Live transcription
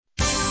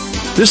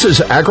This is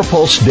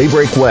AgriPulse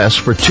Daybreak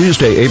West for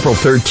Tuesday, April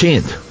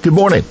 13th. Good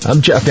morning.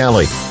 I'm Jeff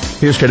Daly.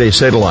 Here's today's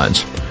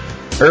headlines.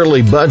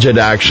 Early budget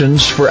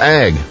actions for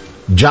ag.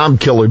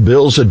 Job killer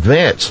bills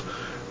advance.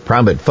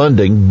 Private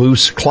funding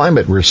boosts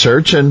climate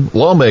research, and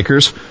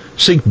lawmakers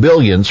seek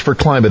billions for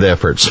climate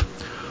efforts.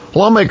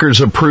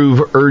 Lawmakers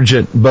approve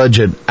urgent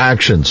budget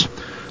actions.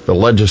 The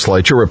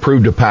legislature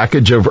approved a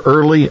package of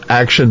early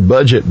action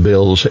budget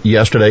bills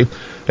yesterday,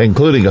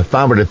 including a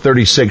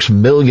 $536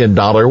 million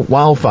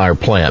wildfire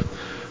plan.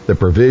 The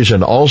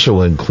provision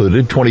also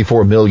included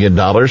 $24 million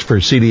for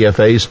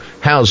CDFA's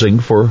Housing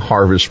for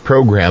Harvest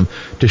program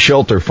to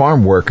shelter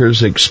farm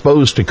workers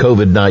exposed to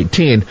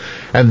COVID-19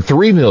 and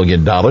 $3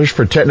 million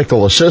for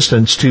technical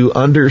assistance to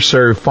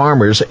underserved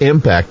farmers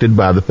impacted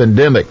by the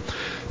pandemic.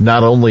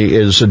 Not only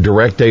is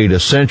direct aid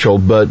essential,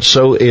 but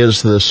so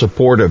is the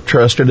support of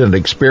trusted and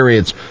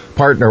experienced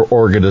partner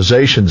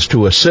organizations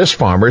to assist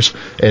farmers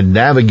in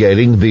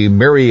navigating the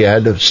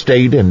myriad of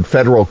state and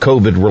federal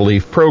COVID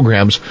relief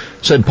programs,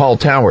 said Paul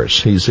Towers.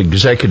 He's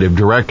executive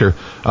director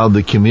of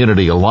the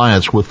Community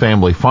Alliance with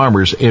Family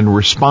Farmers in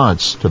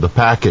response to the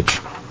package.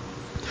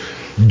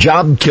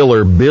 Job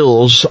killer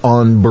bills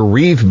on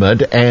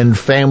bereavement and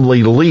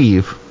family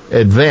leave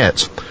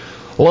advance.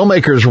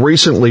 Lawmakers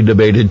recently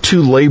debated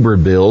two labor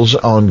bills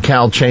on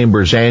Cal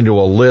Chambers'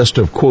 annual list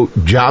of,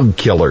 quote, job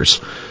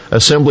killers.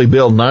 Assembly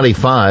Bill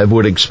 95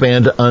 would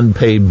expand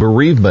unpaid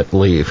bereavement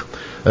leave.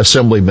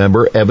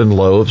 Assemblymember Evan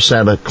Lowe of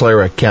Santa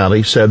Clara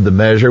County said the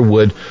measure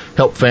would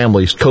help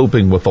families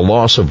coping with the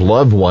loss of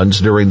loved ones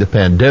during the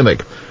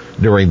pandemic.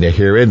 During the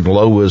hearing,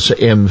 Lowe was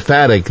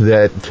emphatic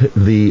that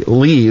the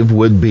leave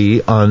would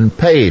be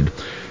unpaid.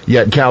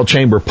 Yet Cal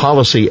Chamber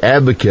policy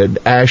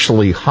advocate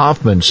Ashley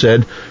Hoffman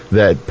said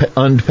that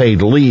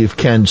unpaid leave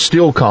can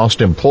still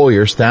cost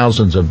employers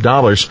thousands of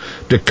dollars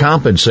to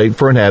compensate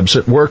for an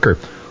absent worker.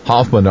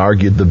 Hoffman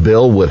argued the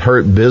bill would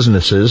hurt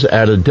businesses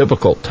at a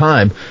difficult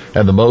time,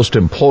 and the most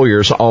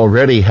employers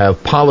already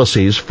have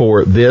policies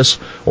for this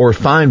or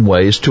find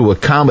ways to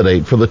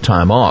accommodate for the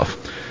time off.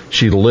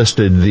 She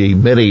listed the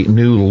many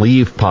new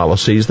leave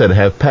policies that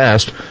have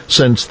passed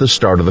since the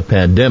start of the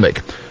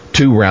pandemic.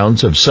 2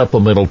 rounds of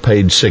supplemental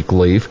paid sick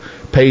leave,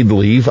 paid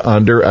leave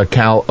under a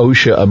Cal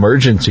OSHA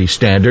emergency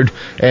standard,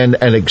 and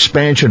an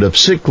expansion of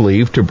sick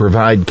leave to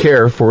provide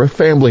care for a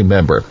family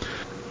member.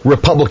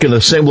 Republican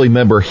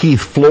Assemblymember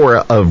Heath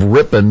Flora of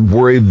Ripon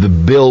worried the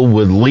bill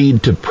would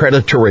lead to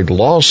predatory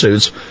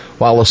lawsuits,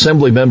 while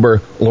Assemblymember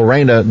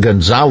Lorena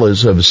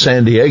Gonzalez of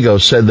San Diego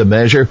said the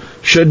measure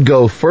should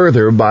go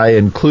further by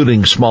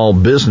including small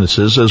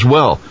businesses as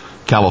well.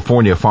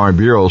 California Farm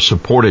Bureau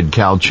supported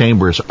Cal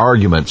Chambers'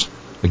 arguments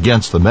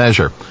against the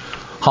measure.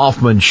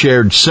 Hoffman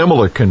shared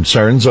similar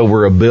concerns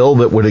over a bill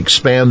that would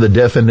expand the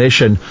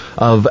definition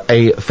of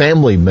a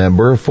family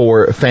member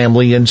for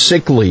family and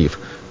sick leave.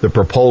 The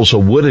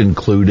proposal would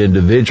include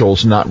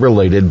individuals not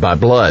related by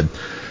blood.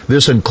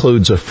 This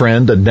includes a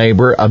friend, a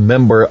neighbor, a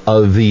member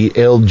of the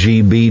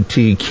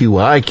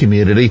LGBTQI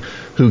community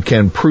who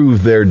can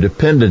prove their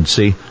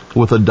dependency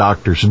with a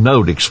doctor's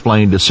note,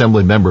 explained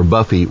Assemblymember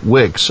Buffy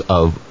Wicks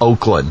of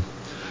Oakland.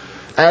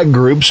 Ag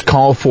groups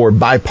call for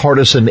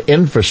bipartisan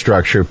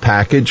infrastructure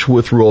package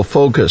with rural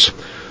focus.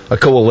 A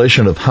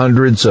coalition of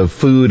hundreds of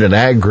food and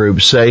ag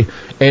groups say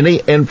any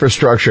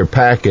infrastructure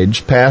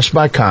package passed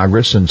by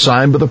Congress and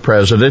signed by the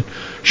president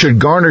should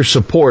garner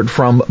support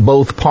from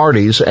both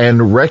parties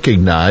and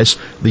recognize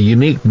the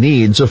unique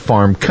needs of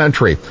farm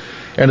country.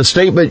 In a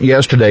statement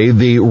yesterday,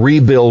 the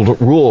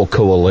Rebuild Rural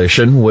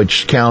Coalition,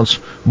 which counts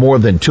more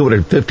than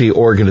 250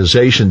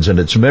 organizations in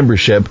its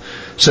membership,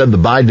 said the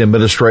Biden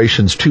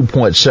administration's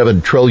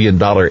 $2.7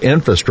 trillion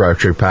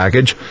infrastructure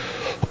package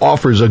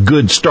offers a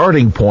good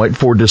starting point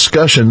for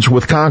discussions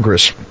with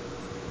Congress.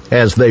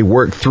 As they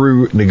work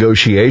through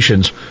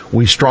negotiations,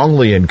 we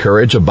strongly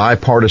encourage a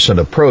bipartisan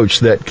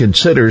approach that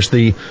considers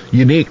the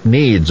unique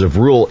needs of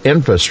rural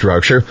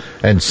infrastructure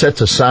and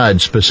sets aside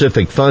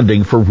specific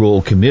funding for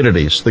rural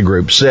communities, the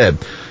group said.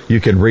 You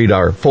can read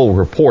our full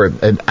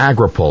report at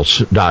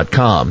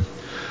agripulse.com.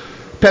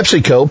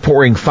 PepsiCo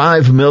pouring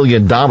 $5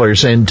 million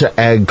into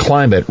ag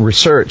climate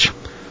research.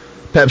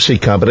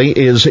 Pepsi Company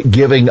is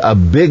giving a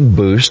big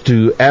boost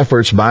to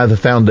efforts by the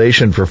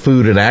Foundation for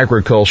Food and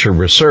Agriculture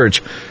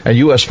Research and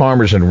U.S.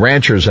 Farmers and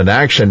Ranchers in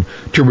Action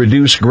to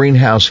reduce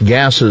greenhouse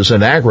gases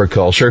in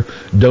agriculture,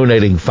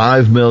 donating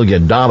 $5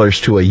 million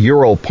to a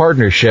year-old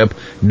partnership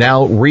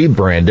now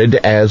rebranded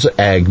as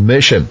Ag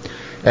Mission.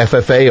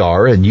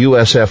 FFAR and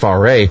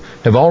USFRA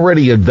have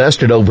already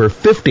invested over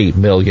 $50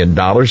 million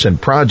in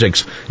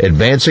projects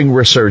advancing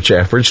research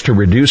efforts to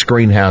reduce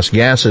greenhouse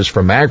gases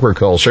from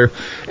agriculture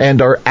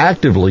and are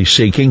actively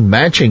seeking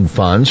matching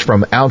funds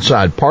from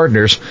outside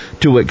partners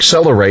to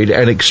accelerate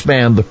and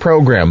expand the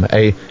program,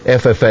 a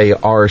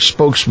FFAR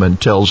spokesman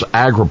tells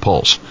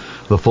AgriPulse.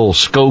 The full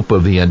scope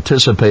of the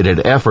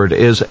anticipated effort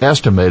is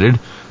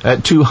estimated at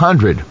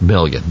 $200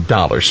 million.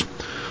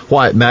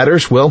 Why it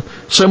matters? Well,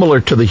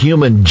 similar to the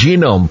Human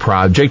Genome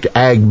Project,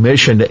 Ag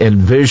Mission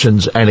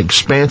envisions an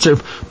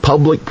expansive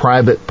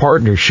public-private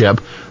partnership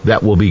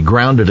that will be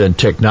grounded in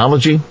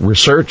technology,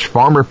 research,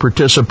 farmer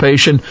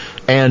participation,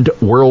 and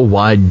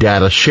worldwide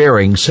data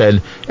sharing,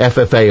 said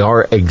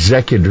FFAR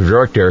Executive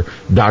Director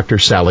Dr.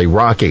 Sally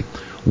Rocky.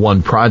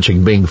 One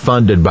project being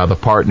funded by the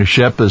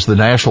partnership is the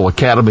National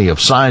Academy of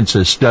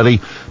Sciences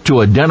study to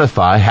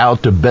identify how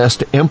to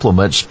best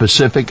implement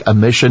specific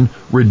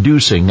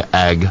emission-reducing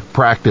ag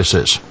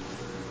practices.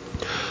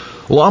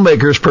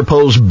 Lawmakers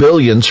propose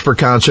billions for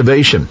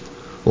conservation.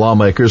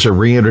 Lawmakers are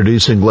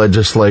reintroducing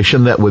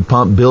legislation that would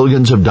pump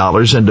billions of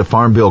dollars into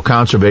Farm Bill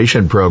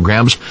conservation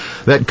programs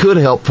that could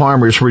help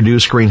farmers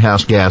reduce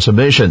greenhouse gas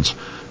emissions.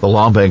 The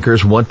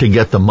lawmakers want to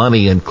get the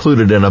money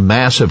included in a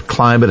massive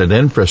climate and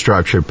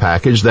infrastructure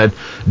package that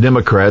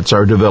Democrats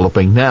are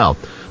developing now.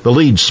 The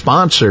lead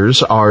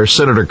sponsors are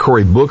Senator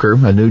Cory Booker,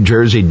 a New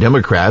Jersey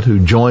Democrat who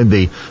joined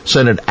the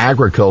Senate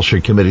Agriculture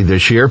Committee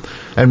this year,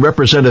 and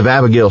Representative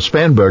Abigail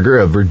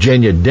Spanberger, a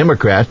Virginia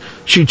Democrat.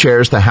 She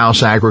chairs the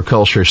House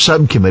Agriculture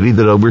Subcommittee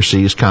that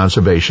oversees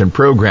conservation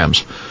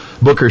programs.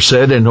 Booker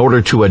said in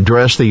order to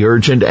address the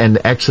urgent and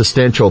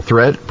existential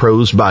threat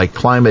posed by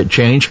climate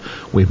change,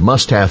 we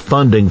must have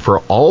funding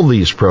for all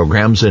these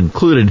programs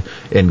included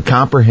in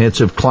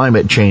comprehensive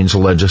climate change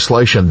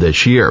legislation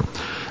this year.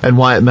 And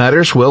why it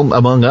matters? Well,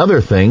 among other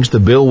things, the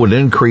bill would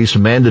increase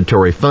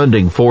mandatory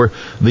funding for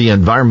the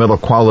Environmental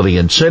Quality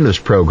Incentives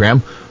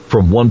Program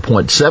from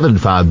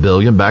 $1.75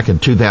 billion back in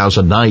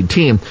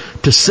 2019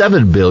 to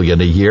 $7 billion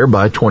a year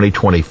by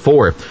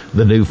 2024,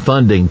 the new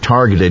funding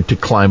targeted to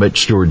climate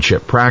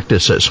stewardship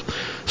practices.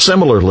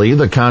 Similarly,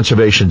 the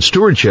Conservation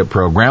Stewardship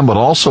Program would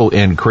also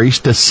increase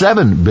to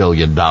 $7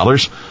 billion,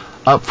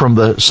 up from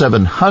the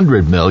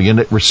 $700 million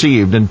it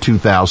received in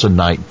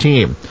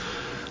 2019.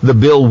 The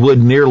bill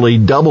would nearly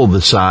double the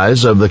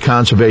size of the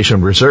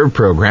Conservation Reserve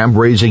Program,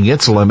 raising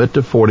its limit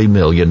to 40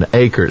 million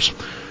acres.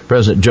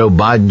 President Joe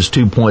Biden's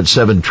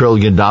 $2.7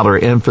 trillion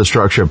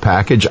infrastructure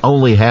package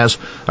only has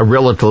a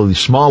relatively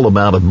small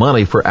amount of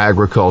money for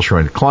agriculture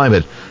and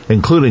climate,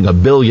 including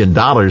 $1 billion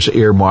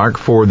earmarked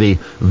for the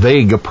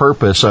vague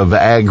purpose of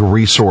ag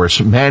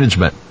resource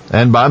management.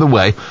 And by the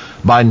way,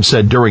 Biden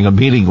said during a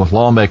meeting with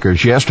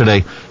lawmakers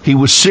yesterday he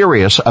was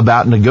serious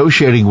about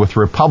negotiating with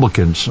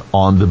Republicans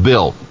on the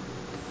bill.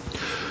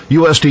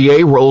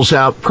 USDA rolls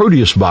out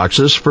produce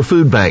boxes for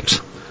food banks.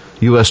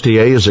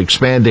 USDA is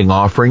expanding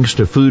offerings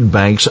to food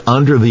banks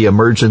under the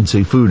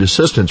Emergency Food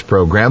Assistance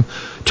Program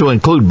to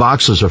include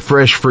boxes of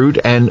fresh fruit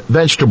and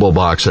vegetable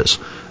boxes.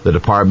 The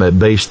department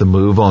based the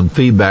move on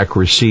feedback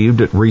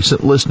received at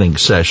recent listening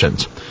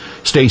sessions.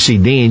 Stacy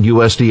Dean,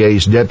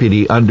 USDA's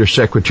Deputy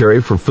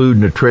Undersecretary for Food,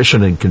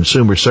 Nutrition, and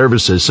Consumer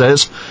Services,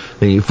 says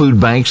the food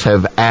banks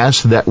have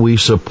asked that we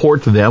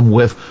support them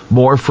with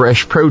more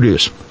fresh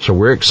produce. So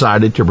we're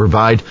excited to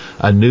provide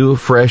a new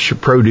fresh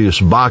produce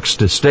box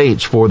to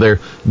states for their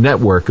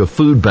network of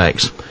food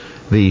banks.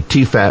 The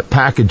TFAT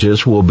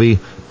packages will be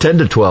 10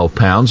 to 12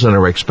 pounds and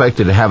are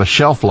expected to have a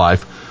shelf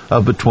life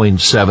of between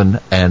 7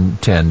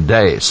 and 10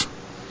 days.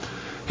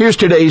 Here's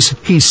today's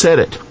He Said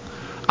It.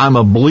 I'm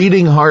a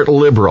bleeding heart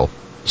liberal.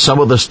 Some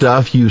of the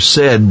stuff you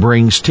said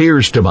brings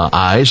tears to my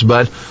eyes,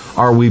 but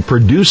are we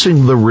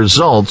producing the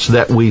results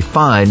that we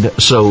find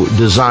so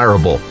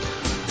desirable?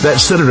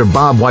 That's Senator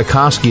Bob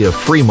Wieckowski of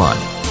Fremont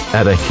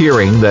at a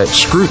hearing that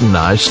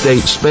scrutinized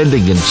state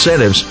spending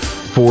incentives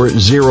for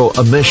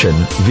zero-emission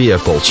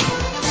vehicles.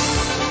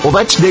 Well,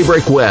 that's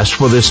Daybreak West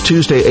for this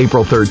Tuesday,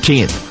 April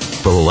 13th.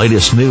 For the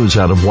latest news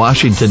out of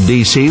Washington,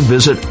 D.C.,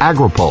 visit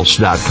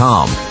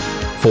agripulse.com.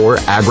 For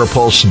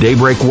AgriPulse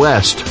Daybreak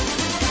West,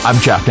 I'm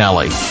Jeff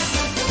Nally.